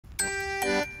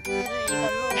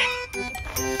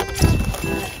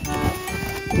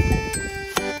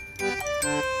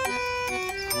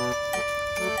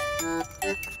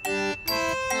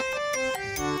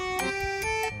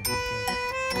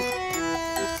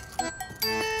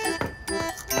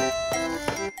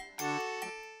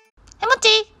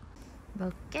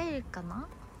보일까나?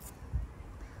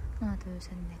 하나, 둘,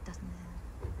 셋, 넷, 다섯,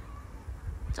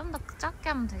 넷. 좀 더 작게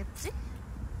하면 되겠지?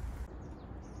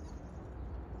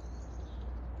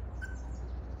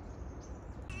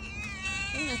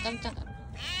 깜짝아.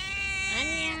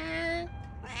 안녕.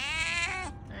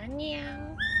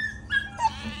 안녕.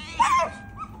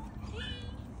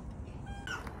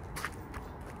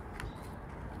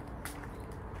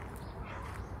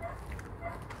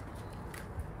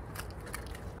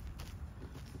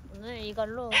 오늘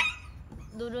이걸로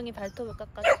누룽이 발톱을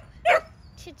깎아줘.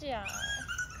 치즈야,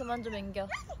 그만 좀 앵겨.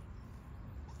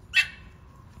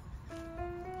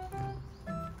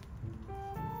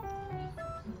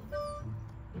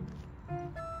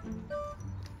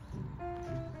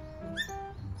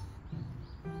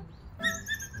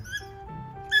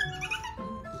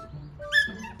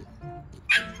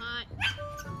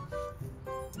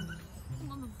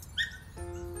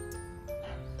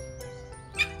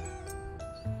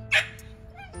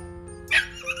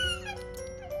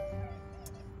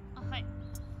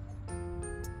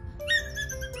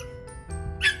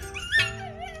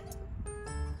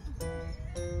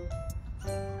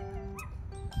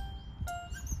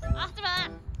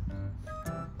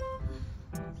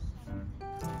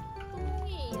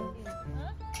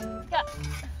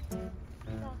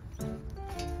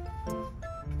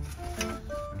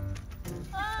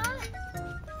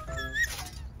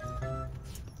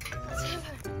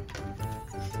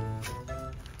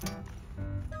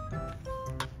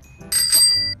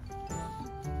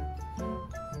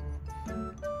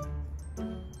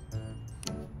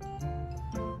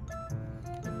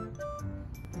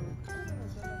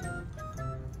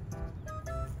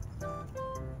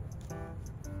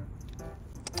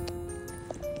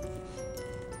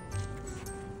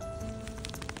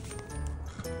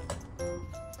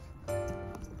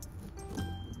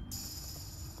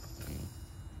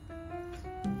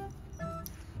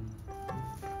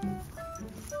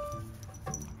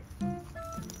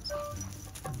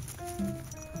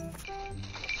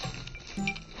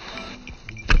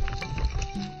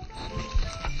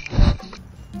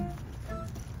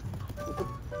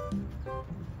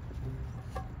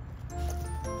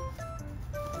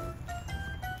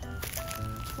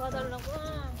 도와달라고.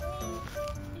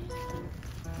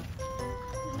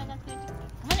 누나가 그려줄게.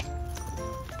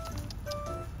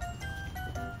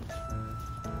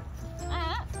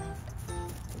 아!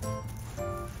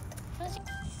 손씩.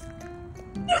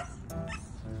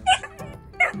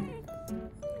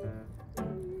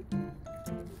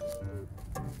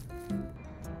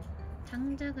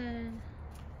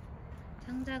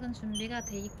 장작은 준비가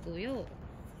돼 있고요.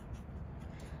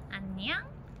 안녕.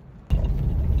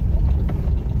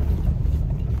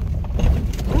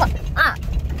 아!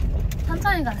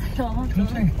 천천히 가세요.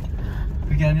 천천히.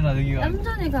 그게 아니라 여기가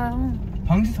천천히 가요.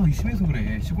 방지턱이 심해서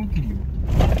그래. 시골길이고.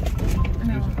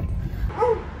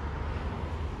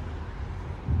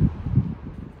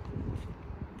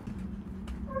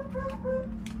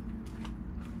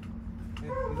 네,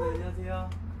 안녕하세요.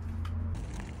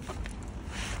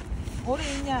 모래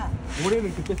있냐?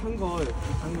 모래는 그때 산 거 있어.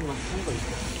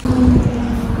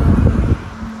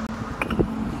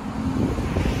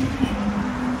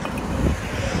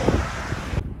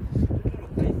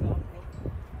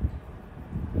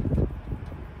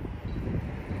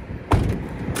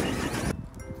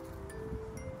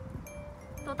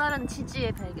 또 다른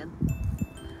지지의 발견.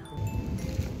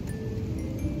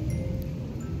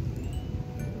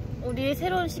 우리의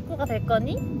새로운 식구가 될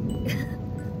거니?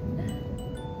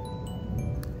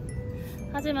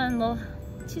 하지만 뭐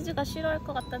치즈가 싫어할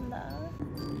것 같단다.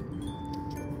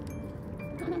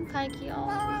 발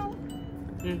귀여워.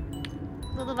 응.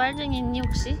 너도 말쟁이 있니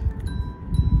혹시?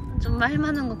 좀 말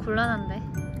많은 거 곤란한데.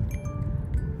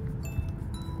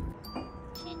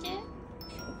 치즈?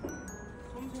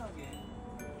 섬세하게.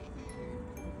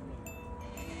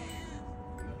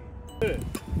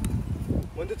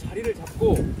 먼저 자리를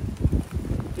잡고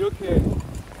이렇게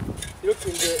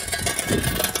이제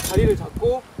자리를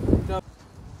잡고 그다음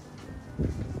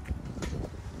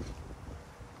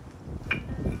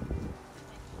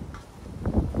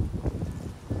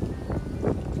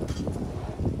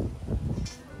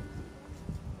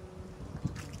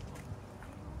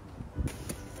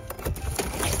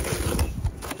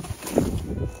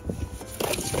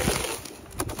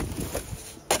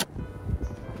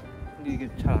근데 이게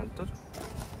잘 안 떠져.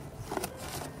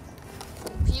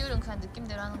 비율은 그냥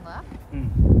느낌대로 하는 거야?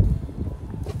 응.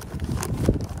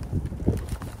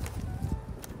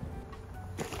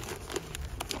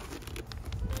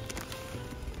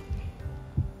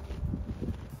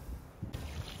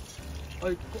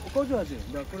 아니 꺼줘야지.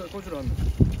 내가 꺼주라 하면.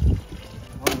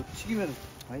 아, 뭐 튀기면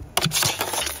아니다.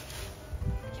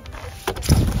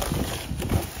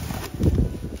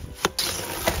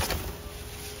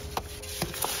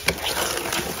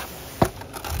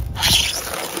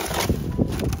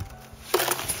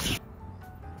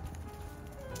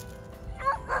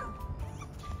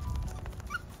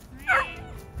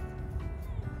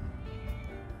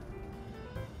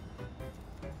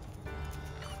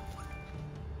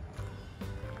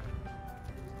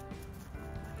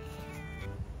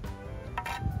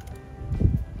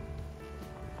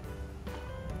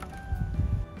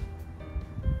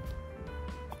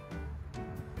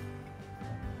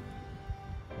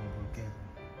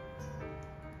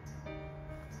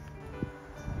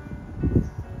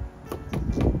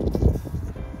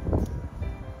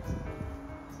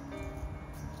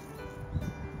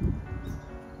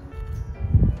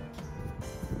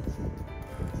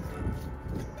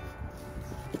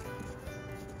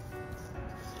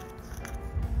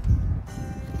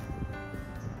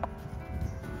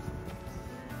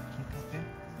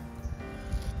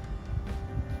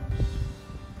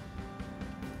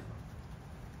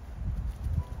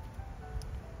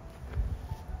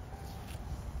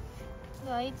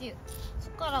 아이디어,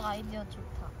 숟가락 아이디어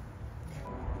좋다.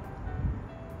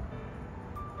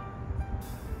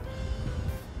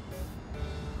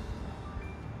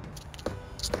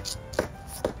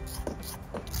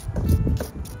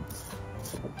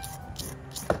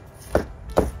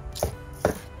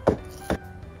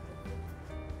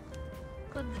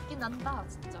 그 느낌 난다,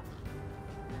 진짜.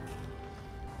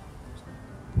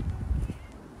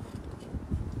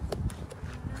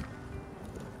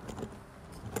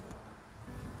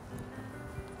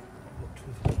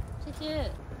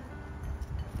 치즈.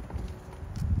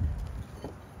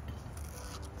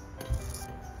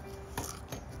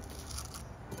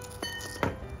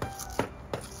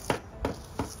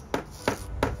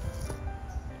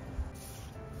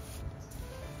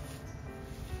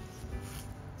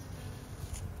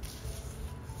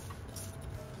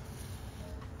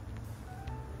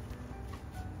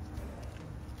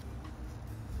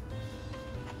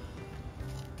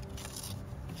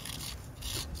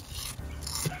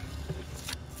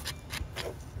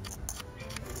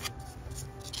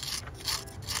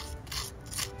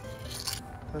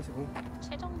 하시고.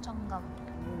 최종 점검.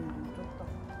 좀 좁다.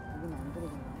 이건 안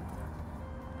들어가네.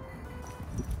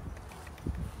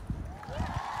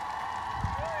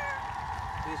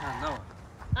 되게 잘 안 나와.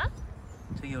 어?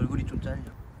 되게 얼굴이 좀 잘려.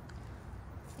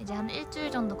 이제 한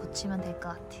일주일 정도 고치면 될 것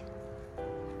같아요.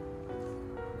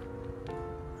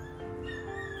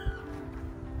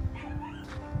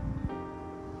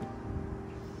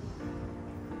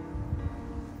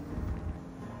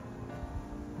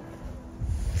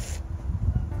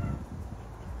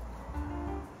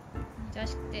 이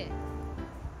자식들.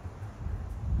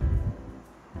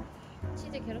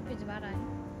 치즈 괴롭히지 마라.